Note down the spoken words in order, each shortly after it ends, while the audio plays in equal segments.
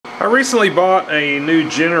I recently bought a new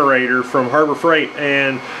generator from Harbor Freight,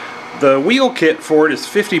 and the wheel kit for it is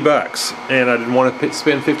 50 bucks, and I didn't want to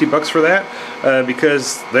spend 50 bucks for that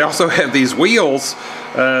because they also have these wheels.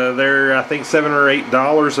 They're I think $7 or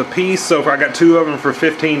 $8 a piece, so if I got two of them for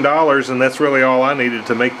 $15, and that's really all I needed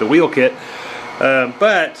to make the wheel kit.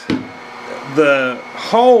 But the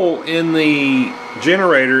hole in the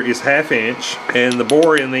generator is 1/2 inch, and the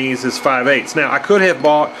bore in these is 5/8. Now I could have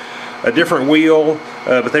bought a different wheel,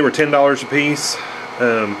 but they were $10 a piece,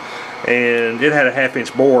 and it had a 1/2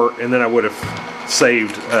 inch bore, and then I would have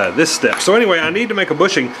saved this step. So anyway, I need to make a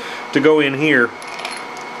bushing to go in here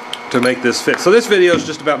to make this fit. So this video is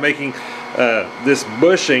just about making this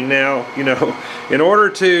bushing. Now, you know, in order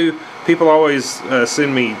to, people always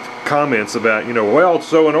send me comments about, you know, well,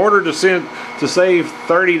 so in order to save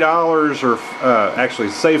 $30 or actually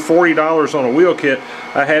save $40 on a wheel kit,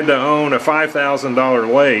 I had to own a $5,000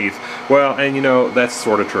 lathe. Well, and you know, that's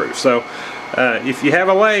sort of true. So if you have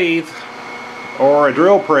a lathe or a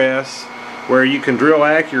drill press where you can drill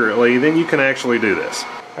accurately, then you can actually do this.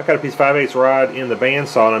 I've got a piece of 5/8 rod in the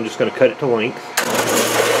bandsaw, and I'm just going to cut it to length.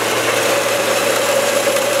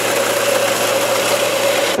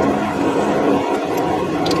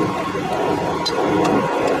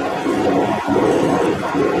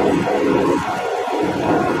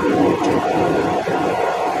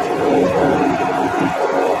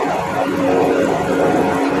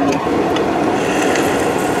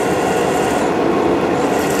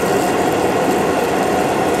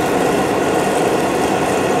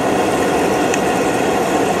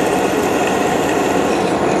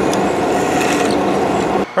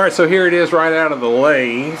 Alright, so here it is right out of the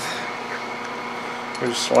lathe. We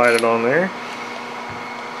just slide it on there.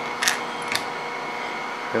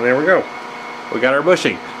 And there we go. We got our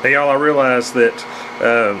bushing. Now y'all, I realize that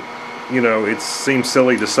you know, it seems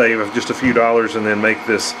silly to save just a few dollars and then make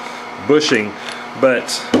this bushing,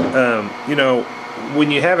 but you know, when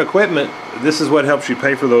you have equipment, this is what helps you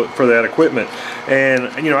pay for that equipment. And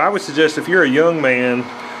you know, I would suggest if you're a young man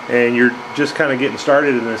and you're just kind of getting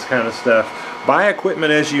started in this kind of stuff, buy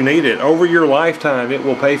equipment as you need it. Over your lifetime, it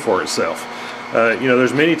will pay for itself. You know,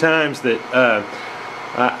 there's many times that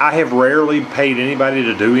I have rarely paid anybody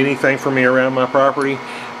to do anything for me around my property,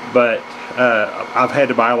 but I've had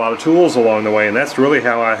to buy a lot of tools along the way, and that's really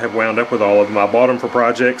how I have wound up with all of them. I bought them for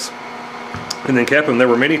projects and then kept them. There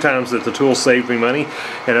were many times that the tool saved me money,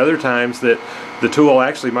 and other times that the tool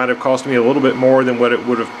actually might have cost me a little bit more than what it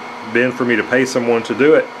would have been for me to pay someone to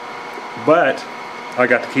do it. But I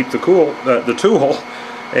got to keep the tool,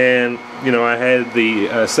 and you know, I had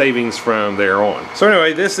the savings from there on. So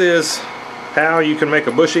anyway, this is how you can make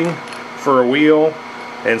a bushing for a wheel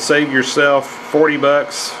and save yourself 40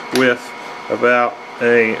 bucks with about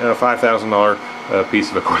a $5,000 piece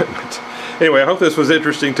of equipment. Anyway, I hope this was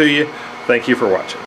interesting to you. Thank you for watching.